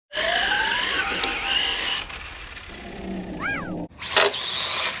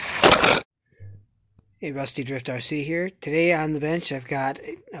Hey, Rustydrift RC here. Today on the bench I've got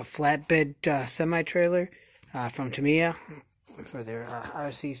a flatbed semi-trailer from Tamiya for their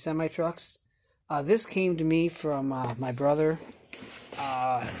RC semi-trucks. This came to me from my brother.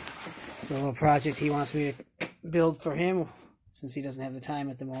 It's a little project he wants me to build for him since he doesn't have the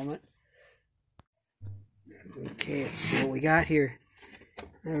time at the moment. Okay, let's see what we got here.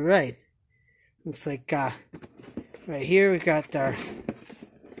 Alright, looks like right here we've got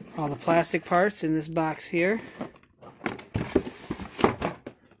all the plastic parts in this box here,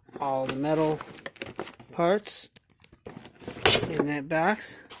 all the metal parts in that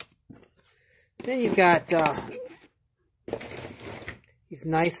box. Then you've got these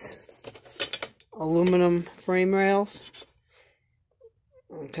nice aluminum frame rails.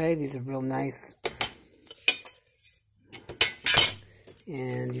 Okay, these are real nice.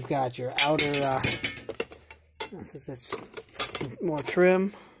 And you've got your outer, that's more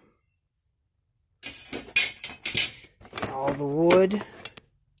trim. All the wood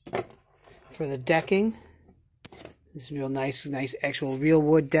for the decking. This is real nice actual real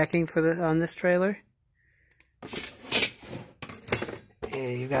wood decking for on this trailer.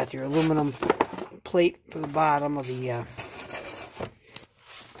 And you've got your aluminum plate for the bottom of the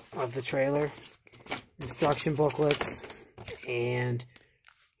trailer. Instruction booklets and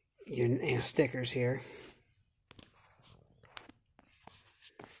your stickers here.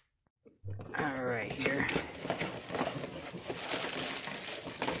 All right, here.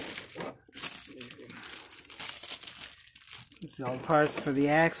 This is all the parts for the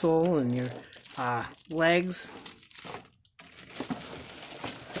axle and your legs.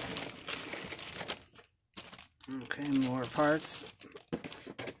 Okay, more parts.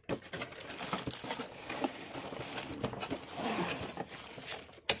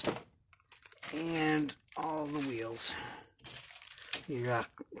 And all the wheels. Your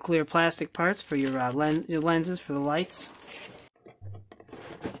clear plastic parts for your lenses for the lights.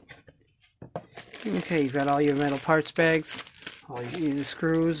 Okay, you've got all your metal parts bags, all your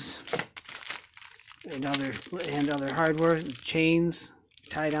screws, and other hardware, chains,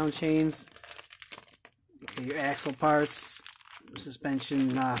 tie-down chains. Okay, your axle parts,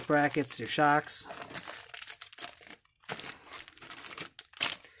 suspension brackets, your shocks,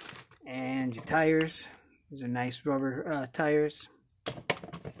 and your tires. These are nice rubber tires.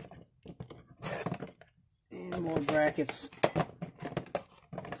 And more brackets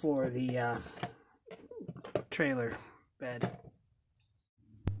for the trailer bed.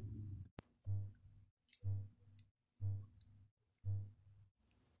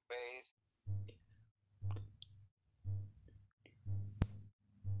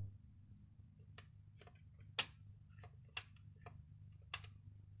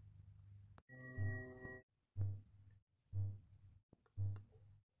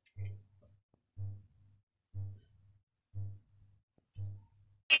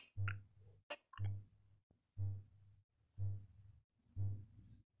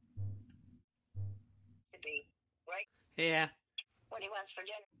 Right? Yeah. What he wants for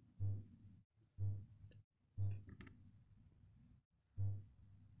dinner.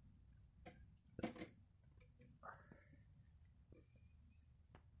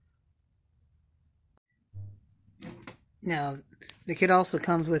 Now, the kit also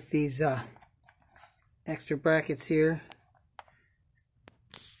comes with these extra brackets here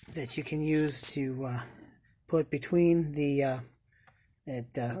that you can use to put between the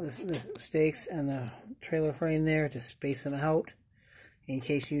stakes and the trailer frame there to space them out in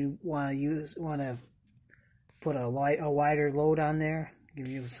case you want to put a wider load on there. Give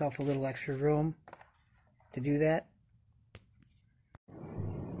yourself a little extra room to do that.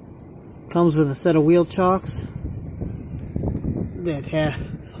 Comes with a set of wheel chocks that have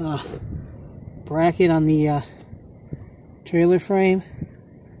a bracket on the trailer frame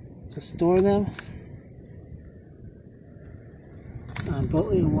to store them.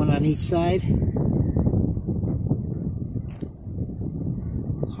 One on each side.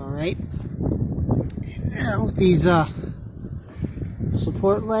 Alright. Now with these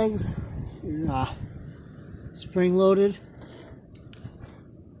support legs, spring loaded.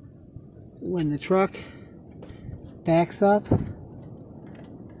 When the truck backs up,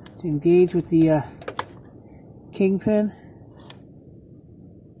 to engage with the kingpin.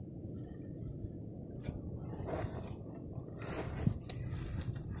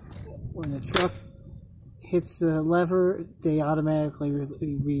 When the truck hits the lever, they automatically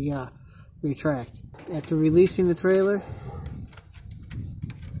retract. After releasing the trailer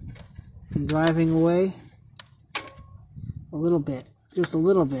and driving away a little bit, just a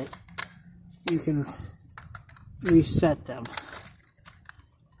little bit, you can reset them.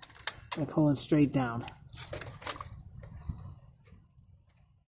 I pull it straight down.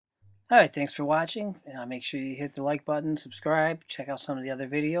 Alright, thanks for watching. Make sure you hit the like button, subscribe, check out some of the other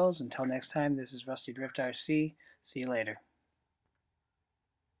videos. Until next time, this is Rustydrift RC. See you later.